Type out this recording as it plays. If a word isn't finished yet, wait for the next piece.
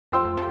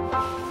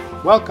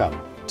Welcome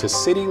to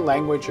City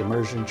Language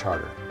Immersion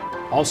Charter,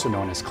 also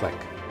known as CLIC.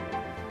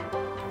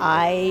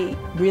 I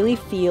really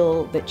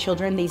feel that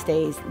children these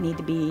days need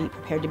to be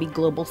prepared to be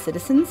global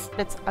citizens.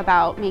 It's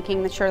about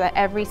making sure that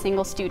every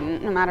single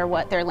student, no matter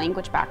what their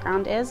language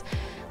background is,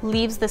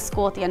 leaves the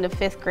school at the end of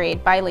 5th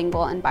grade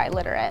bilingual and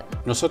biliterate.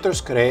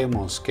 Nosotros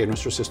creemos que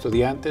nuestros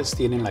estudiantes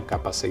tienen la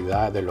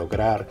capacidad de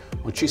lograr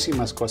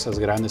muchísimas cosas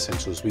grandes en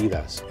sus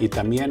vidas y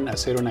también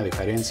hacer una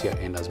diferencia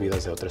en las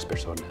vidas de otras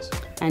personas.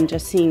 And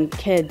just seeing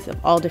kids of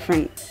all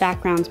different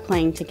backgrounds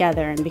playing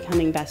together and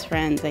becoming best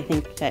friends, I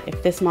think that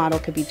if this model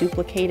could be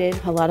duplicated,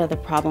 a lot of the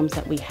problems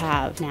that we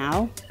have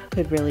now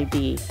could really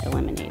be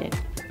eliminated.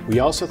 We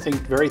also think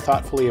very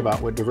thoughtfully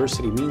about what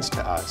diversity means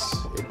to us.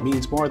 It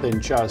means more than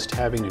just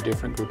having a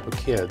different group of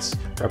kids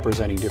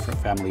representing different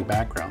family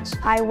backgrounds.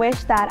 I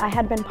wish that I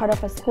had been part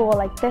of a school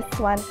like this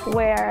one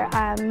where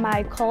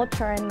my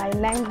culture and my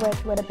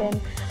language would have been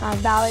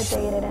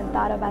validated and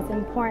thought of as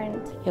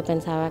important. Yo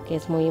pensaba que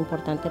es muy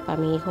importante para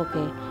mi hijo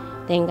que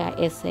tenga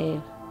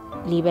ese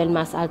nivel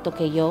más alto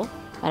que yo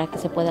para que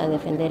se pueda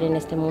defender en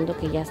este mundo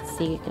que ya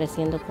sigue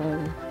creciendo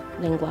con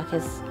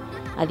lenguajes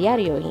a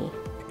diario.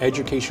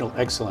 Educational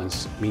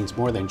excellence means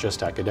more than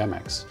just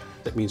academics.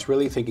 It means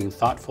really thinking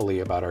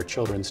thoughtfully about our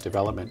children's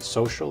development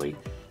socially,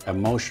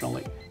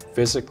 emotionally,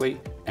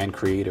 physically, and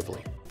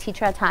creatively.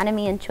 Teacher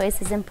autonomy and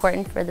choice is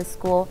important for the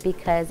school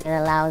because it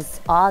allows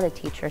all the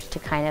teachers to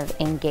kind of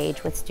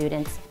engage with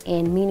students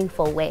in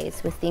meaningful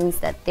ways with things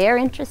that they're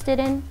interested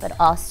in, but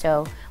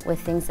also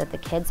with things that the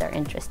kids are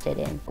interested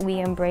in.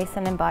 We embrace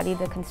and embody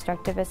the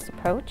constructivist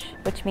approach,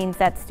 which means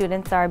that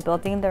students are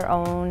building their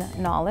own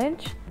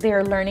knowledge.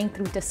 They're learning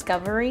through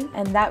discovery,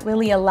 and that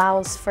really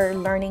allows for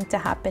learning to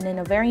happen in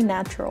a very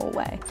natural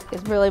way.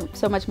 It's really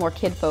so much more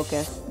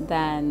kid-focused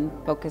than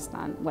focused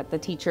on what the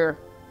teacher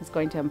is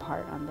going to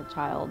impart on the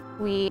child.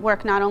 We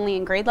work not only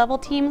in grade level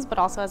teams, but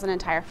also as an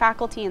entire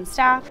faculty and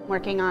staff,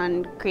 working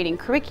on creating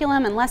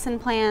curriculum and lesson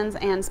plans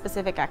and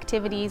specific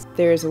activities.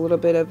 There's a little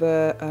bit of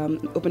a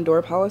open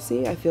door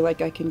policy. I feel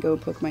like I can go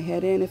poke my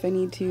head in if I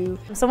need to.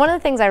 So one of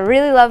the things I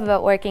really love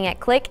about working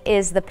at CLIC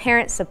is the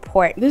parent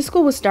support. This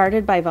school was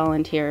started by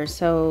volunteers,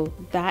 so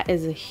that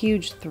is a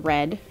huge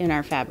thread in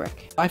our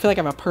fabric. I feel like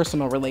I have a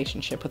personal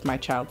relationship with my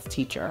child's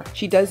teacher.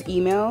 She does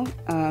email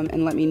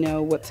and let me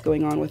know what's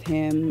going on with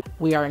him.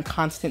 We are in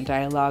constant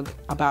dialogue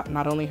about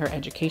not only her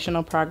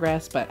educational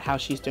progress, but how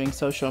she's doing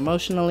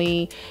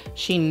social-emotionally.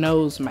 She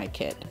knows my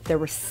kid. They're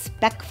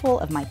respectful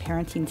of my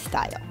parenting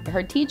style.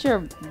 Her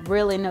teacher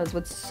really knows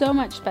with so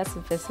much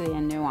specificity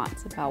and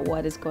nuance about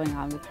what is going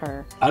on with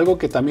her. Algo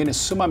que también es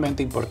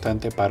sumamente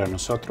importante para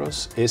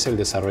nosotros es el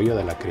desarrollo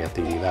de la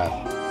creatividad.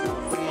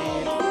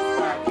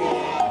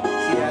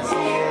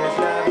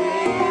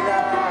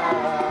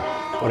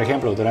 Por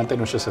ejemplo, durante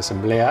nuestras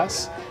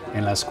asambleas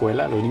en la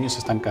escuela, los niños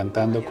están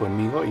cantando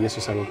conmigo y eso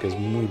es algo que es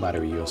muy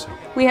maravilloso.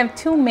 We have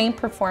 2 main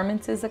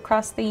performances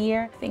across the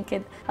year. I think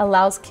it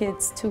allows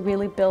kids to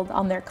really build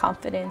on their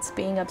confidence.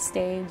 Being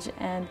upstage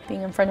and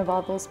being in front of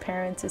all those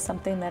parents is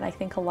something that I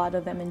think a lot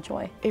of them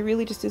enjoy. It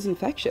really just is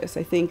infectious.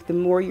 I think the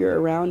more you're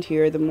around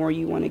here, the more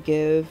you want to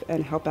give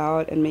and help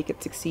out and make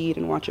it succeed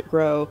and watch it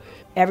grow.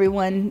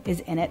 Everyone is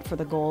in it for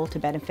the goal to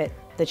benefit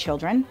the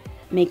children.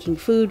 Making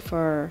food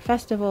for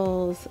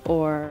festivals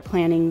or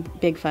planning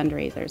big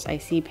fundraisers. I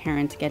see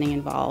parents getting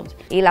involved.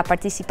 Y la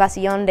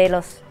participación de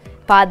los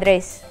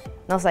padres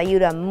nos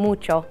ayuda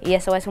mucho y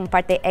eso es una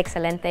parte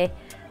excelente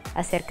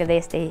acerca de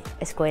esta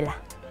escuela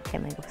que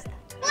me gusta.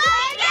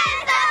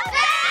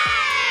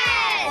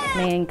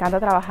 Me encanta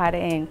trabajar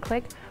en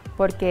CLIC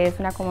porque es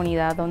una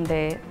comunidad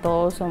donde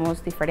todos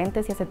somos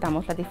diferentes y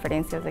aceptamos las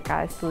diferencias de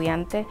cada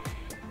estudiante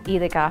y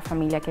de cada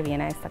familia que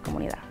viene a esta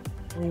comunidad.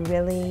 We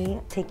really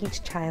take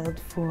each child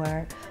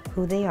for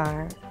who they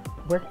are,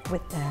 work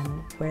with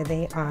them where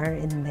they are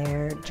in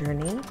their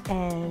journey,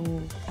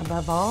 and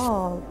above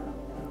all,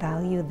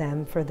 value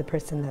them for the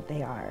person that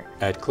they are.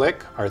 At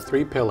CLIC, our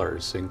 3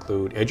 pillars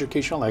include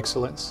educational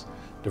excellence,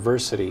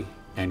 diversity,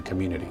 and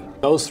community.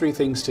 Those 3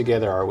 things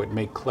together are what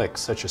make CLIC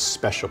such a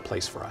special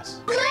place for us.